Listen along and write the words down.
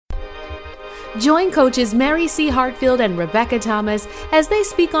Join coaches Mary C. Hartfield and Rebecca Thomas as they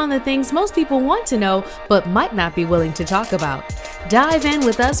speak on the things most people want to know but might not be willing to talk about. Dive in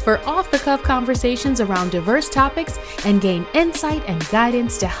with us for off-the-cuff conversations around diverse topics and gain insight and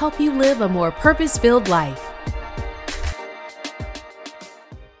guidance to help you live a more purpose-filled life.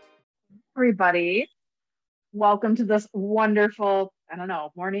 Everybody, welcome to this wonderful,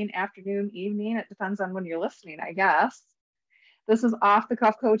 morning, afternoon, evening. It depends on when you're listening, I guess. This is Off the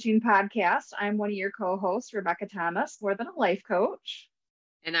Cuff Coaching Podcast. I'm one of your co-hosts, Rebecca Thomas, more than a life coach.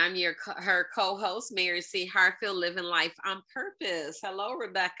 And I'm her co-host, Mary C. Hartfield, living life on purpose. Hello,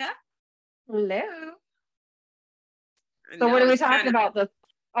 Rebecca. Hello. So what are we talking about?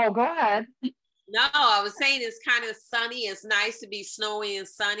 Oh, go ahead. No, I was saying it's kind of sunny. It's nice to be snowy and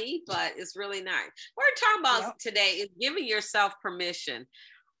sunny, but it's really nice. What we're talking about today is giving yourself permission.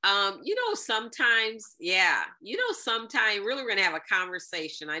 Sometimes really we're going to have a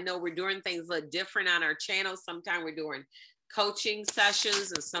conversation. I know we're doing things a little different on our channel. Sometimes we're doing coaching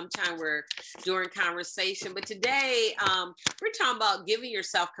sessions and sometimes we're doing conversation. But today we're talking about giving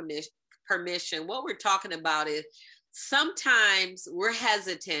yourself permission. What we're talking about is sometimes we're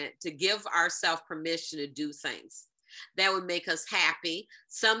hesitant to give ourselves permission to do things that would make us happy.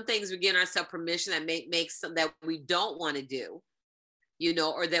 Some things we give ourselves permission that make some that we don't want to do,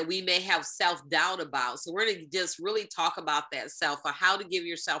 or that we may have self-doubt about. So we're going to just really talk about that or how to give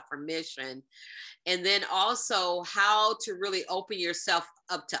yourself permission. And then also how to really open yourself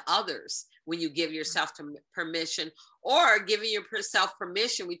up to others when you give yourself permission, or giving yourself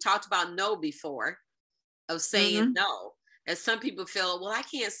permission. We talked about no before, of saying no. And some people feel, well, I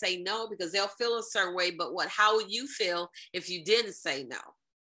can't say no because they'll feel a certain way, but how would you feel if you didn't say no?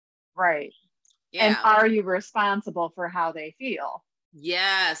 Right. Yeah. And are you responsible for how they feel?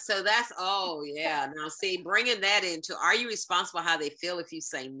 Yeah. So that's, Now see, bringing that into, are you responsible how they feel if you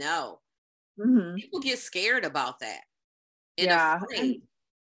say no? Mm-hmm. People get scared about that. Afraid.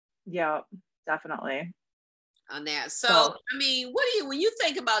 Yeah, definitely. On that. So, when you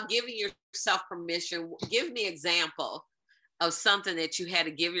think about giving yourself permission, give me an example of something that you had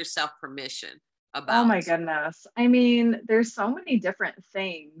to give yourself permission about. Oh my goodness. There's so many different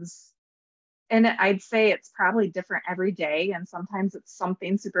things. And I'd say it's probably different every day. And sometimes it's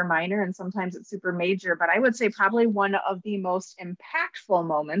something super minor and sometimes it's super major. But I would say probably one of the most impactful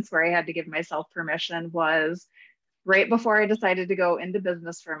moments where I had to give myself permission was right before I decided to go into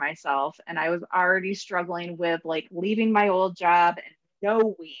business for myself. And I was already struggling with leaving my old job and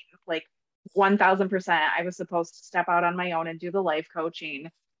knowing 1000% I was supposed to step out on my own and do the life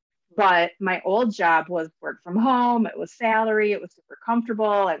coaching. But my old job was work from home. It was salary. It was super comfortable.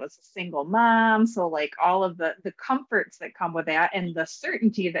 I was a single mom. So all of the comforts that come with that and the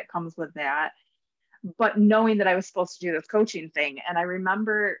certainty that comes with that, but knowing that I was supposed to do this coaching thing. And I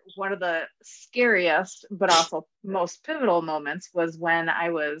remember one of the scariest, but also most pivotal moments was when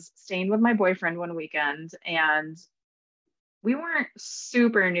I was staying with my boyfriend one weekend, and we weren't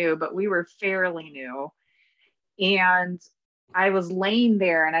super new, but we were fairly new. And I was laying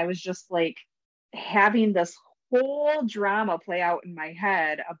there and I was just having this whole drama play out in my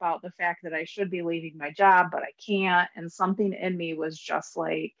head about the fact that I should be leaving my job, but I can't. And something in me was just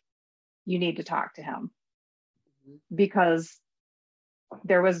you need to talk to him, because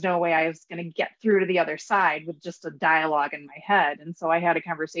there was no way I was going to get through to the other side with just a dialogue in my head. And so I had a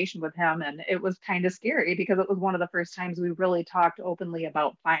conversation with him, and it was kind of scary because it was one of the first times we really talked openly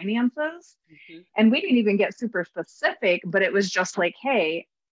about finances. And we didn't even get super specific, but it was just hey,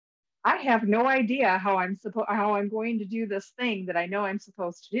 I have no idea how I'm going to do this thing that I know I'm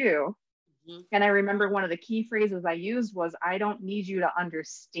supposed to do. And I remember one of the key phrases I used was, I don't need you to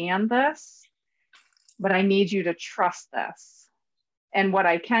understand this, but I need you to trust this. And what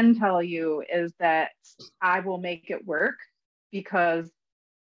I can tell you is that I will make it work because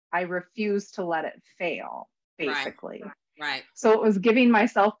I refuse to let it fail, basically. Right. So it was giving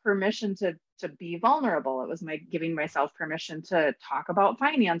myself permission to be vulnerable. It was giving myself permission to talk about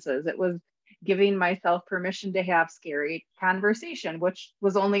finances. It was giving myself permission to have scary conversation, which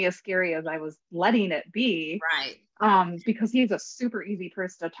was only as scary as I was letting it be. Right. Because he's a super easy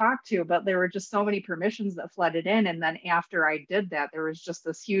person to talk to, but there were just so many permissions that flooded in. And then after I did that, there was just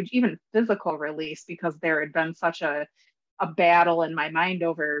this huge, even physical release, because there had been such a battle in my mind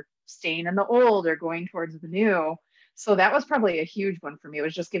over staying in the old or going towards the new. So that was probably a huge one for me. It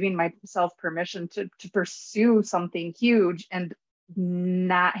was just giving myself permission to pursue something huge and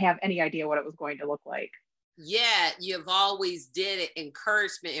not have any idea what it was going to look like. Yeah, you've always did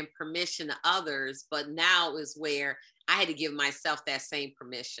encouragement and permission to others, but now is where I had to give myself that same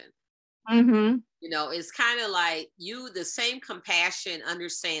permission. Mm-hmm. You know, it's kind of like the same compassion,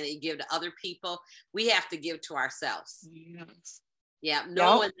 understanding that you give to other people, we have to give to ourselves. Yes. Yeah,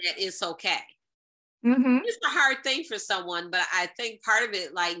 knowing that it's okay. Mm-hmm. It's a hard thing for someone, but I think part of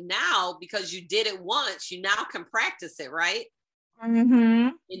it, like now, because you did it once, you now can practice it, right? Mm-hmm.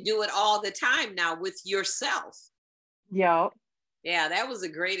 And do it all the time now with yourself. Yep. Yeah, that was a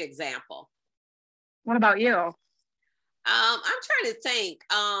great example. What about you? I'm trying to think.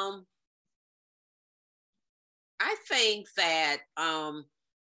 I think that I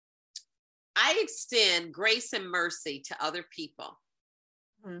extend grace and mercy to other people.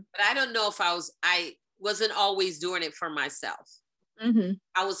 Mm-hmm. But I don't know if I wasn't always doing it for myself. Mm-hmm.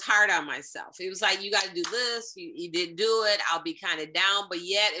 I was hard on myself. It was like, you got to do this. You didn't do it. I'll be kind of down. But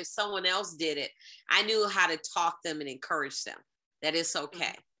yet, if someone else did it, I knew how to talk them and encourage them that it's okay.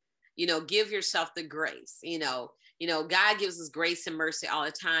 Mm-hmm. You know, give yourself the grace. You know, God gives us grace and mercy all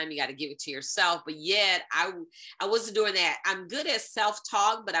the time. You got to give it to yourself. But yet, I wasn't doing that. I'm good at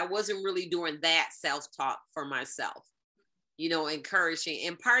self-talk, but I wasn't really doing that self-talk for myself. You know, encouraging.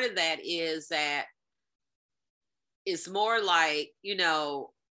 And part of that is that it's more like, you can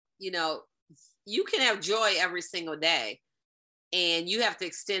have joy every single day, and you have to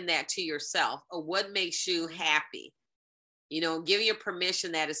extend that to yourself, or what makes you happy, give you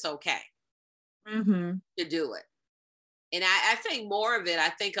permission that it's okay mm-hmm. to do it. And I think more of it, I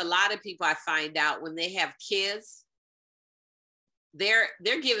think a lot of people, I find out when they have kids, they're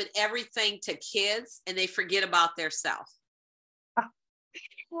giving everything to kids and they forget about their self.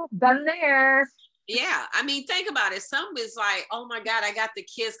 Been there. Yeah. I mean, think about it. Some is like, oh my God, I got the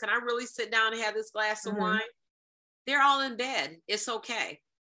kids. Can I really sit down and have this glass of wine? They're all in bed. It's okay.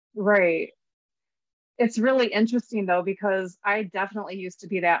 Right. It's really interesting though, because I definitely used to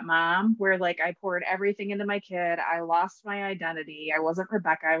be that mom where like I poured everything into my kid. I lost my identity. I wasn't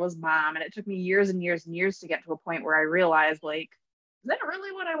Rebecca, I was mom. And it took me years and years and years to get to a point where I realized, like, is that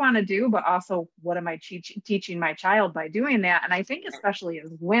really what I want to do? But also, what am I teaching my child by doing that? And I think especially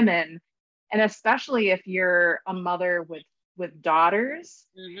as women, and especially if you're a mother with daughters,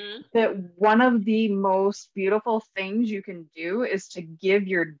 that one of the most beautiful things you can do is to give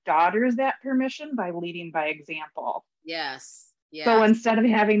your daughters that permission by leading by example. Yes. Yes. So instead of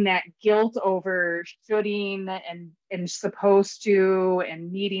having that guilt over shoulding and supposed to and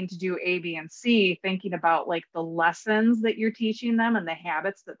needing to do A, B, and C, thinking about like the lessons that you're teaching them and the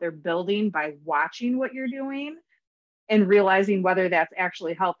habits that they're building by watching what you're doing and realizing whether that's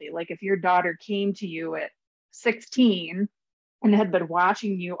actually healthy. Like if your daughter came to you at 16 and had been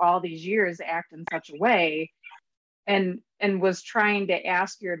watching you all these years act in such a way and was trying to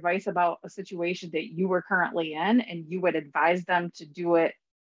ask your advice about a situation that you were currently in, and you would advise them to do it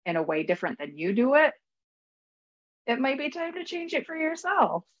in a way different than you do it, it might be time to change it for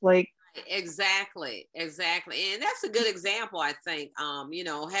yourself. Like, exactly. And that's a good example, I think.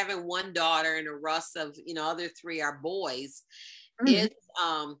 Having one daughter and the rest of, other three are boys. It's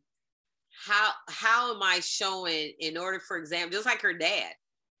how am I showing, in order, for example, just like her dad,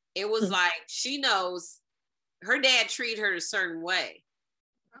 it was like, she knows her dad treated her a certain way.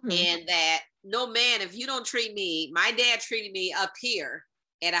 And that, no, man, if you don't treat me, my dad treated me up here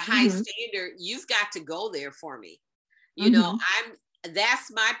at a high standard, you've got to go there for me.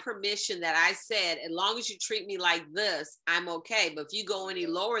 That's my permission that I said, as long as you treat me like this, I'm okay. But if you go any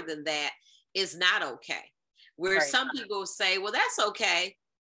lower than that, it's not okay. Where some people say, well, that's okay.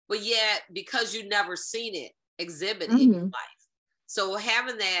 But yet, because you've never seen it exhibited in your life. So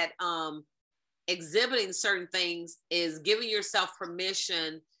having that, exhibiting certain things is giving yourself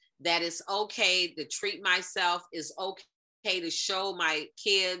permission that it's okay to treat myself, is okay to show my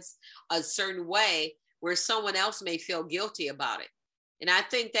kids a certain way where someone else may feel guilty about it. And I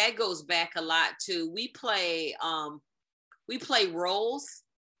think that goes back a lot to, we play roles,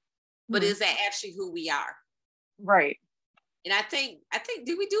 but is that actually who we are? Right. And I think,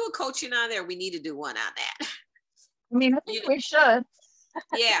 did we do a coaching on there? We need to do one on that. I mean, I think we should.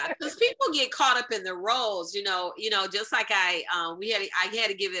 Yeah, because people get caught up in the roles, just like I had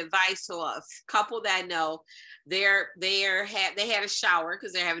to give advice to a couple that I know. They had a shower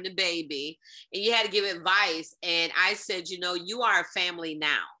because they're having a baby, and you had to give advice. And I said, you are a family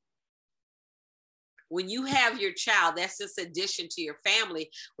now. When you have your child, that's just addition to your family,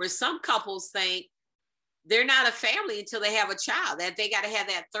 where some couples think they're not a family until they have a child, that they got to have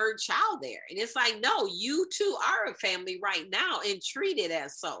that third child there. And it's like, no, you two are a family right now, and treat it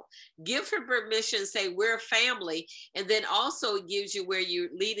as so. Give her permission, say we're a family. And then also it gives you, where you're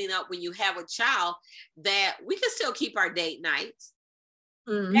leading up when you have a child, that we can still keep our date nights.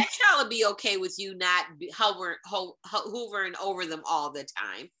 That child will be okay with you not hovering over them all the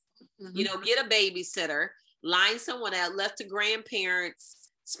time. You know, get a babysitter, line someone out, let the grandparents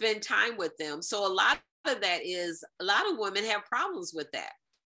spend time with them. So a lot of that is, a lot of women have problems with that.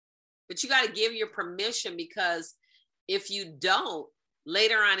 But you got to give your permission, because if you don't,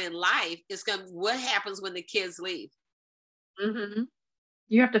 later on in life, what happens when the kids leave? Mm-hmm.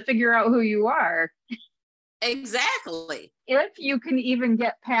 You have to figure out who you are. Exactly. If you can even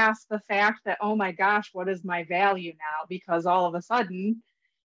get past the fact that, oh my gosh, what is my value now? Because all of a sudden,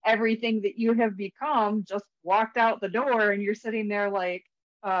 everything that you have become just walked out the door, and you're sitting there like,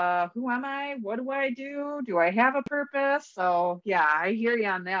 who am I? What do I do? Do I have a purpose? So yeah, I hear you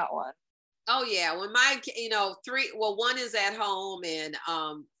on that one. Oh yeah, when one is at home, and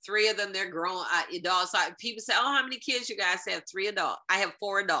three of them, they're grown adults. People say, oh, how many kids you guys have? 3 adults. I have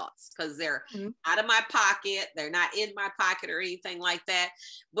 4 adults, because they're out of my pocket. They're not in my pocket or anything like that.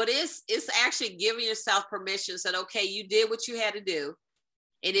 But it's actually giving yourself permission, that okay, you did what you had to do.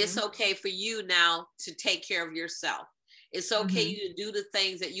 It is okay for you now to take care of yourself. It's okay to do the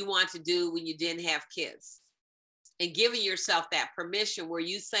things that you want to do when you didn't have kids. And giving yourself that permission, where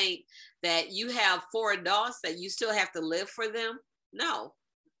you think that you have 4 adults, that you still have to live for them. No.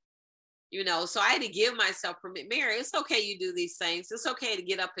 You know, so I had to give myself permission. Mary, it's okay you do these things. It's okay to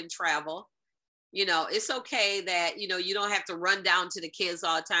get up and travel. You know, it's okay that, you know, you don't have to run down to the kids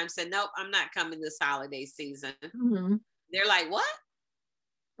all the time and say, nope, I'm not coming this holiday season. They're like, what?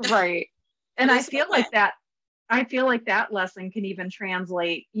 Right. And I feel like that lesson can even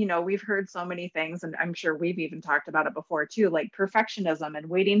translate, you know, we've heard so many things, and I'm sure we've even talked about it before too, like perfectionism and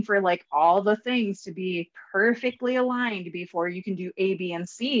waiting for like all the things to be perfectly aligned before you can do A, B, and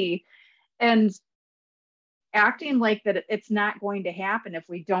C, and acting like that it's not going to happen if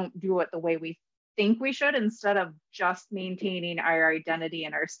we don't do it the way we think we should, instead of just maintaining our identity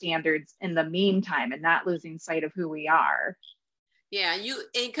and our standards in the meantime and not losing sight of who we are. Yeah,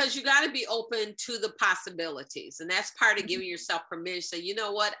 because you got to be open to the possibilities. And that's part of giving yourself permission. So, you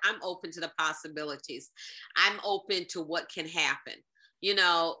know what? I'm open to the possibilities. I'm open to what can happen. You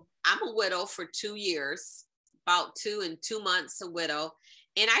know, I'm a widow for 2 years, about 2 and 2 months a widow.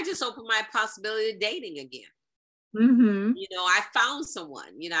 And I just opened my possibility of dating again. You know, I found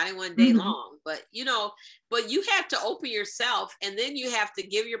someone, you know, I didn't want to date long, but, you know, but you have to open yourself, and then you have to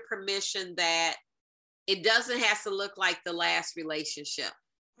give your permission that it doesn't have to look like the last relationship.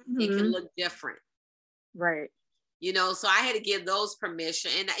 It can look different. Right. You know, so I had to give those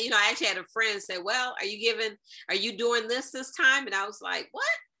permission. And, you know, I actually had a friend say, well, are you doing this time? And I was like, what?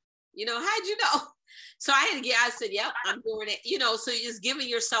 You know, how'd you know? So I said, yep, I'm doing it. You know, so it's giving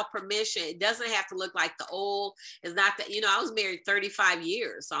yourself permission. It doesn't have to look like the old. It's not that, you know, I was married 35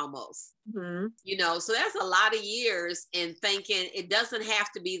 years almost, you know, so that's a lot of years, and thinking it doesn't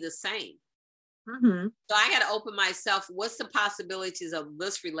have to be the same. So I got to open myself. What's the possibilities of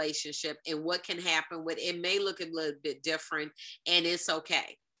this relationship, and what can happen with it? May look a little bit different, and it's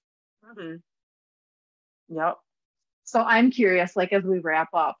okay. Yep. So I'm curious, like, as we wrap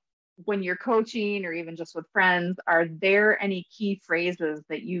up, when you're coaching or even just with friends, are there any key phrases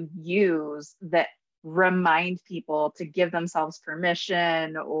that you use that remind people to give themselves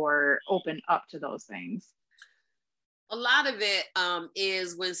permission or open up to those things? A lot of it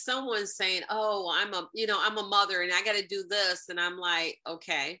is when someone's saying, oh, I'm a mother and I got to do this. And I'm like,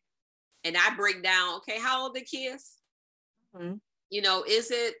 okay. And I break down, okay, how old are the kids? You know,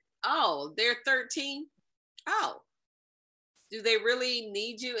 is it, oh, they're 13. Oh, do they really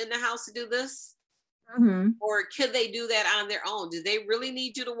need you in the house to do this? Or could they do that on their own? Do they really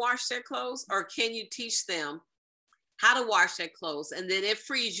need you to wash their clothes? Or can you teach them how to wash their clothes? And then it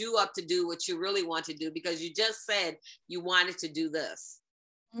frees you up to do what you really want to do, because you just said you wanted to do this.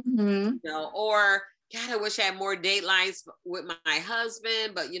 You know, or God, I wish I had more datelines with my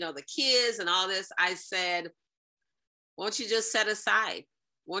husband, but you know, the kids and all this. I said, won't you just set aside?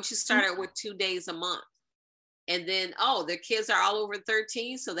 Won't you start it with 2 days a month? And then, oh, their kids are all over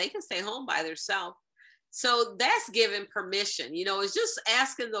 13, so they can stay home by themselves. So that's giving permission. You know, it's just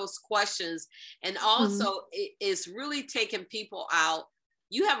asking those questions. And also it's really taking people out.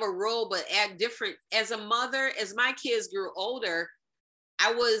 You have a role, but at different, as a mother, as my kids grew older,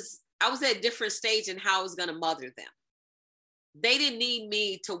 I was at a different stage in how I was going to mother them. They didn't need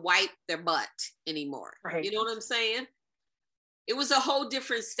me to wipe their butt anymore. Right. You know what I'm saying? It was a whole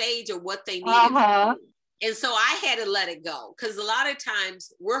different stage of what they needed. And so I had to let it go, because a lot of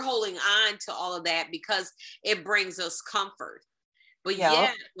times we're holding on to all of that because it brings us comfort. But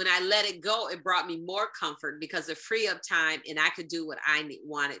yet, when I let it go, it brought me more comfort, because it freed up time and I could do what I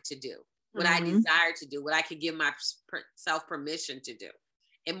wanted to do, what I desired to do, what I could give myself permission to do.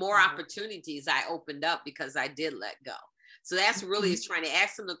 And more opportunities I opened up because I did let go. So that's really is trying to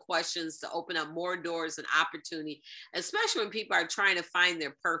ask them the questions to open up more doors and opportunity, especially when people are trying to find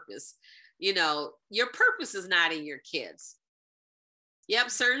their purpose. You know, your purpose is not in your kids. Yep,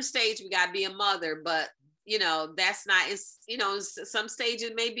 certain stage we got to be a mother, but you know, that's not, it's, you know, some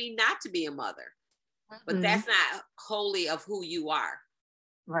stages may be not to be a mother, but that's not wholly of who you are.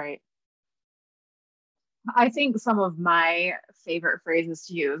 Right. I think some of my favorite phrases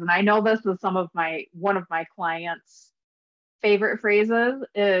to use, and I know this is one of my clients' favorite phrases,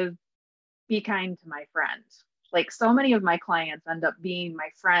 is be kind to my friend. Like, so many of my clients end up being my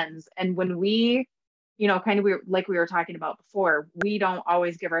friends. And when we, you know, kind of like we were talking about before, we don't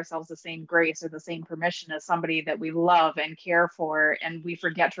always give ourselves the same grace or the same permission as somebody that we love and care for, and we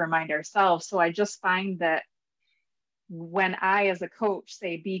forget to remind ourselves. So I just find that when I, as a coach,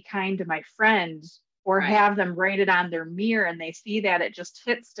 say, be kind to my friend, or have them write it on their mirror, and they see that, it just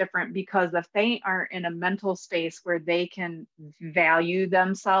hits different, because if they aren't in a mental space where they can value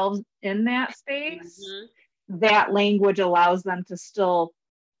themselves in that space, that language allows them to still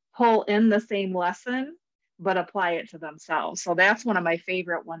pull in the same lesson, but apply it to themselves. So that's one of my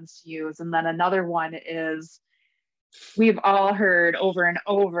favorite ones to use. And then another one is, we've all heard over and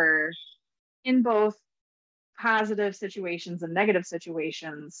over in both positive situations and negative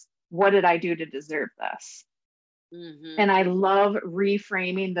situations, what did I do to deserve this? And I love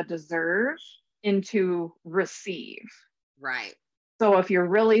reframing the deserve into receive. Right. So if you're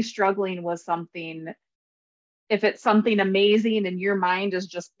really struggling with something, if it's something amazing and your mind is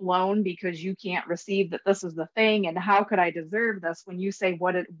just blown because you can't receive that this is the thing, and how could I deserve this? When you say,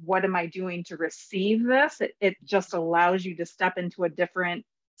 what am I doing to receive this? It just allows you to step into a different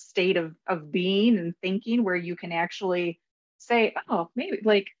state of being and thinking, where you can actually say, oh, maybe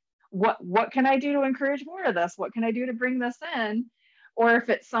like, what can I do to encourage more of this? What can I do to bring this in? Or if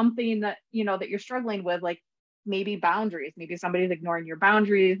it's something that, you know, that you're struggling with, like maybe boundaries, maybe somebody's ignoring your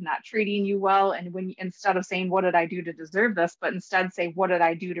boundaries, not treating you well. And when, instead of saying, what did I do to deserve this? But instead say, what did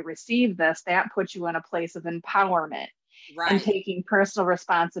I do to receive this? That puts you in a place of empowerment and taking personal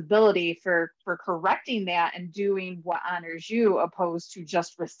responsibility for correcting that and doing what honors you, opposed to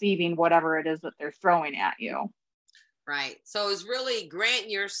just receiving whatever it is that they're throwing at you. Right. So it's really granting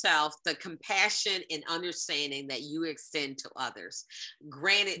yourself the compassion and understanding that you extend to others.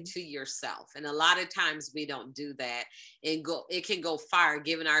 Grant it to yourself. And a lot of times we don't do that, and it can go far,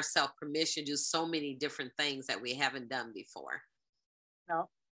 giving ourselves permission to do so many different things that we haven't done before. No.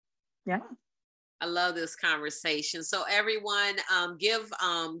 Yeah. I love this conversation. So everyone, give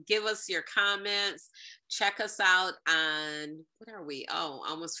us your comments. Check us out on, what are we? Oh,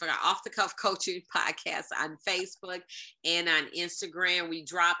 I almost forgot. Off the Cuff Coaching Podcast on Facebook and on Instagram. We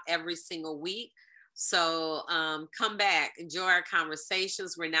drop every single week. So come back, enjoy our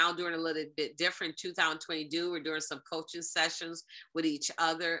conversations. We're now doing a little bit different. 2022, we're doing some coaching sessions with each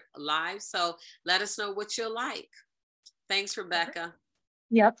other live. So let us know what you like. Thanks, Rebecca.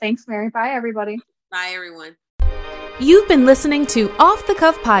 Yep. Thanks, Mary. Bye, everybody. Bye, everyone. You've been listening to Off the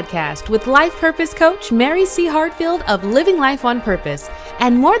Cuff Podcast with life purpose coach Mary C. Hartfield of Living Life on Purpose,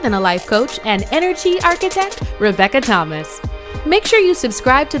 and more than a life coach and energy architect, Rebecca Thomas. Make sure you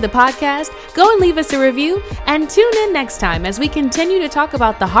subscribe to the podcast, go and leave us a review, and tune in next time as we continue to talk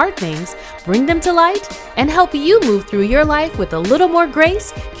about the hard things, bring them to light, and help you move through your life with a little more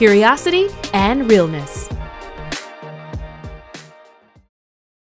grace, curiosity, and realness.